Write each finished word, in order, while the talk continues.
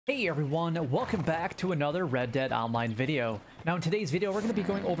Hey everyone, welcome back to another Red Dead Online video. Now in today's video, we're going to be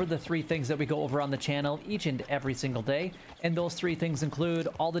going over the three things that we go over on the channel each and every single day. And those three things include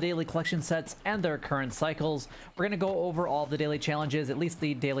all the daily collection sets and their current cycles. We're going to go over all the daily challenges, at least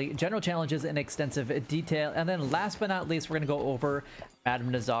the daily general challenges in extensive detail. And then last but not least, we're going to go over Madame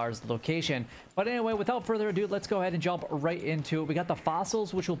Nazar's location. But anyway, without further ado, let's go ahead and jump right into it. We got the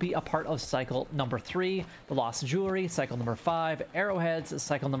fossils, which will be a part of cycle number 3, the lost jewelry, cycle number 5, arrowheads,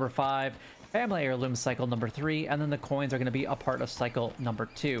 cycle number 5, family heirlooms, cycle number 3, and then the coins are going to be a part of cycle number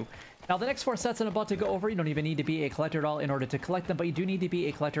 2. Now, the next 4 sets I'm about to go over, you don't even need to be a collector at all in order to collect them, but you do need to be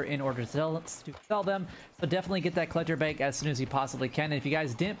a collector in order to sell them. So definitely get that collector bag as soon as you possibly can. And if you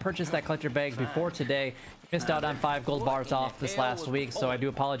guys didn't purchase that collector bag before today, you missed out on 5 gold bars off this last week, so I do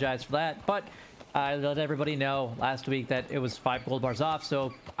apologize for that. But I let everybody know last week that it was 5 gold bars off.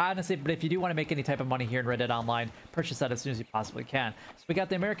 So honestly, but if you do want to make any type of money here in Red Dead Online, purchase that as soon as you possibly can. So we got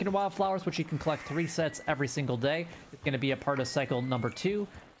the American Wildflowers, which you can collect 3 sets every single day. It's going to be a part of cycle number 2.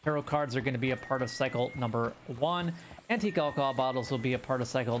 Tarot cards are going to be a part of cycle number 1. Antique alcohol bottles will be a part of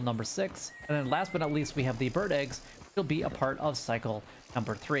cycle number 6. And then last but not least, we have the bird eggs, which will be a part of cycle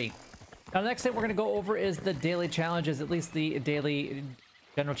number 3. Now the next thing we're going to go over is the daily challenges, at least the daily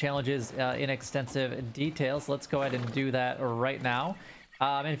general challenges in extensive details. Let's go ahead and do that right now.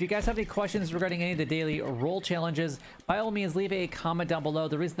 And if you guys have any questions regarding any of the daily role challenges, by all means leave a comment down below.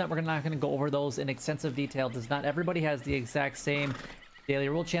 The reason that we're not going to go over those in extensive detail is not everybody has the exact same daily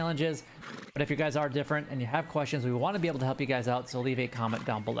rule challenges, but if you guys are different and you have questions, we want to be able to help you guys out, so leave a comment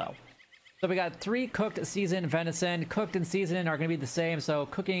down below. So we got 3 cooked seasoned venison. Cooked and seasoned are going to be the same, so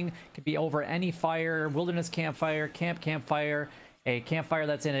cooking could be over any fire, wilderness campfire, campfire, a campfire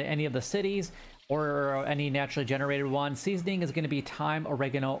that's in any of the cities, or any naturally generated one. Seasoning is going to be thyme,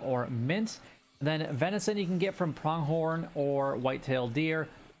 oregano, or mint. And then venison you can get from pronghorn or white-tailed deer,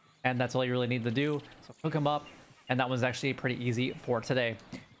 and that's all you really need to do. So cook them up, and that one's actually pretty easy for today.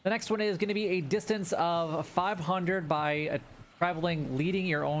 The next one is going to be a distance of 500 by traveling leading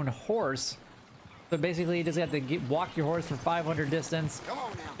your own horse. So basically you just have to walk your horse for 500 distance.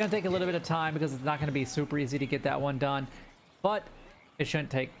 It's going to take a little bit of time because it's not going to be super easy to get that one done, but it shouldn't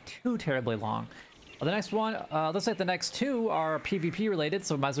take too terribly long. Well, the next one, looks like the next 2 are PvP related,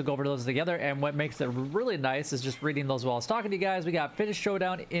 so we might as well go over those together. And what makes it really nice is just reading those while I was talking to you guys. We got finish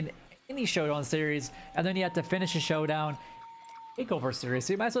showdown in any showdown series, and then you have to finish a showdown takeover series.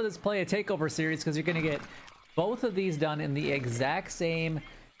 So you might as well just play a takeover series because you're going to get both of these done in the exact same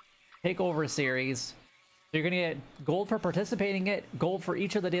takeover series. So you're going to get gold for participating in it, gold for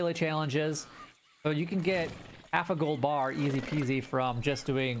each of the daily challenges. So you can get half a gold bar easy peasy from just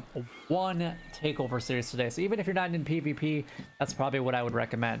doing 1 takeover series today. So even if you're not in PvP, that's probably what I would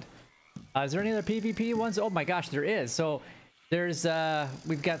recommend. Is there any other PvP ones? Oh my gosh, there is. So there's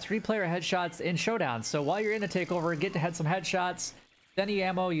we've got 3-player headshots in showdown. So while you're in a takeover, get to head some headshots, any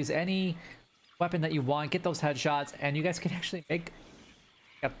ammo, use any weapon that you want, get those headshots, and you guys can actually make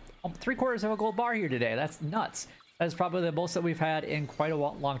 3/4 of a gold bar here today. That's nuts. That is probably the most that we've had in quite a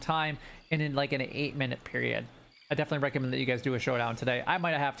long time, and in like an 8-minute period. I definitely recommend that you guys do a showdown today. I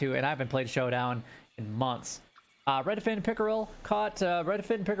might have to, and I haven't played showdown in months. Redfin pickerel caught.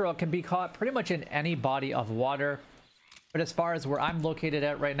 Redfin pickerel can be caught pretty much in any body of water. But as far as where I'm located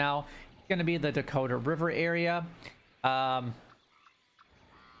at right now, it's going to be the Dakota River area.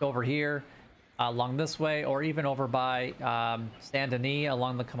 Over here, along this way, or even over by Saint Denis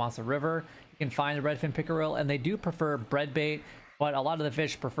along the Kamasa River. You can find the redfin pickerel, and they do prefer bread bait, but a lot of the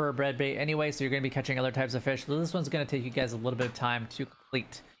fish prefer bread bait anyway, so you're going to be catching other types of fish. So this one's going to take you guys a little bit of time to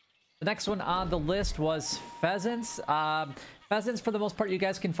complete. The next one on the list was pheasants. Pheasants, for the most part, you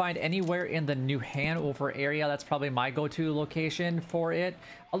guys can find anywhere in the New Hanover area. That's probably my go-to location for it.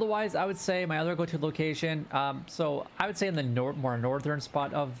 Otherwise, I would say my other go-to location, so I would say in the more northern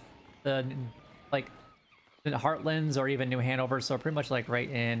spot of the, like, the Heartlands or even New Hanover. So pretty much like right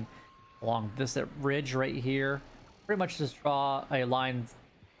in along this ridge right here. Pretty much just draw a line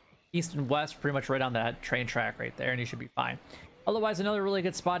east and west, pretty much right on that train track right there, and you should be fine. Otherwise, another really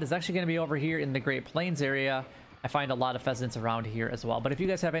good spot is actually going to be over here in the Great Plains area. I find a lot of pheasants around here as well. But if you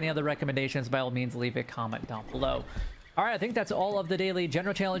guys have any other recommendations, by all means, leave a comment down below. All right, I think that's all of the daily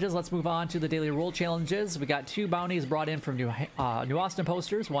general challenges. Let's move on to the daily role challenges. We got 2 bounties brought in from New Austin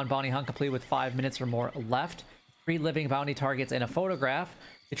posters. 1 bounty hunt complete with 5 minutes or more left. 3 living bounty targets and a photograph.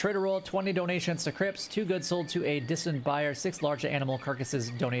 The trader roll, 20 donations to crypts. 2 goods sold to a distant buyer. 6 large animal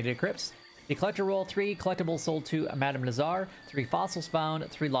carcasses donated to crypts. The collector roll, 3 collectibles sold to Madame Nazar. 3 fossils found.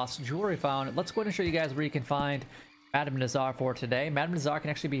 3 lost jewelry found. Let's go ahead and show you guys where you can find Madame Nazar for today. Madame Nazar can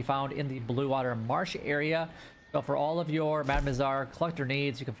actually be found in the Blue Water Marsh area. So for all of your Madame Nazar collector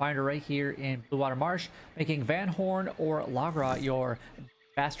needs, you can find her right here in Blue Water Marsh, making Van Horn or Lagra your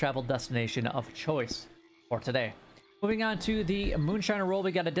fast travel destination of choice for today. Moving on to the Moonshiner roll,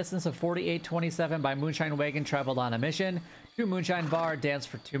 we got a distance of 48.27 by Moonshine Wagon traveled on a mission. 2 Moonshine Bar dance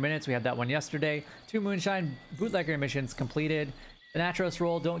for 2 minutes. We had that one yesterday. 2 Moonshine Bootlegger missions completed. The Natros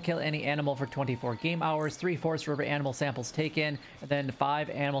roll, don't kill any animal for 24 game hours. 3 Forest River animal samples taken, and then 5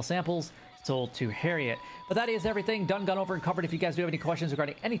 animal samples sold to Harriet. But that is everything done, gone over, and covered. If you guys do have any questions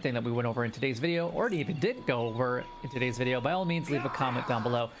regarding anything that we went over in today's video, or even didn't go over in today's video, by all means leave a comment down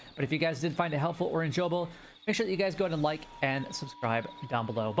below. But if you guys did find it helpful or enjoyable, make sure that you guys go ahead and like and subscribe down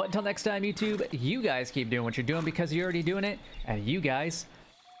below. But until next time, YouTube, you guys keep doing what you're doing because you're already doing it, and you guys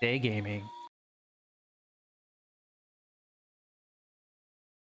stay gaming.